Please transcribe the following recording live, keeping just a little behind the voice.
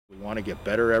We want to get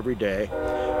better every day.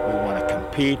 We want to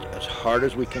compete as hard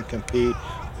as we can compete,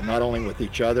 not only with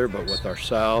each other, but with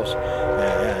ourselves,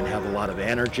 and have a lot of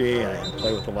energy and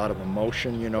play with a lot of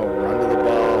emotion, run to the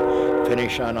ball,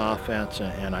 finish on offense,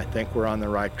 and I think we're on the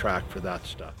right track for that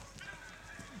stuff.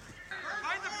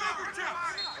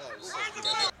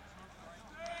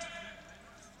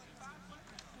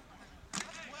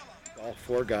 All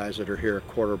four guys that are here at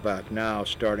quarterback now,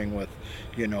 starting with,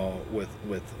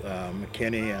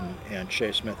 McKinney and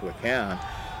Shea Smith-Wiccan,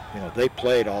 they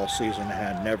played all season and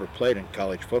had never played in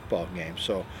college football games.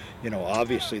 So,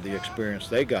 obviously the experience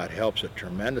they got helps a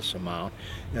tremendous amount.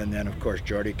 And then, of course,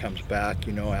 Jordy comes back,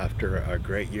 after a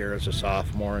great year as a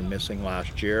sophomore and missing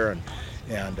last year. And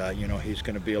he's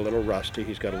going to be a little rusty.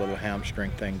 He's got a little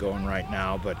hamstring thing going right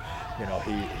now, but,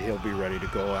 he'll be ready to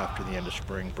go after the end of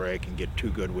spring break and get 2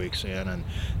 good weeks in. And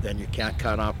then you can't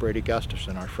count out Brady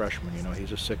Gustafson, our freshman.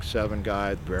 He's a 6'7"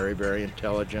 guy, very, very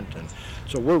intelligent. And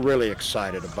so we're really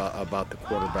excited about the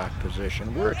quarterback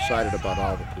position. We're excited about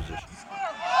all the positions.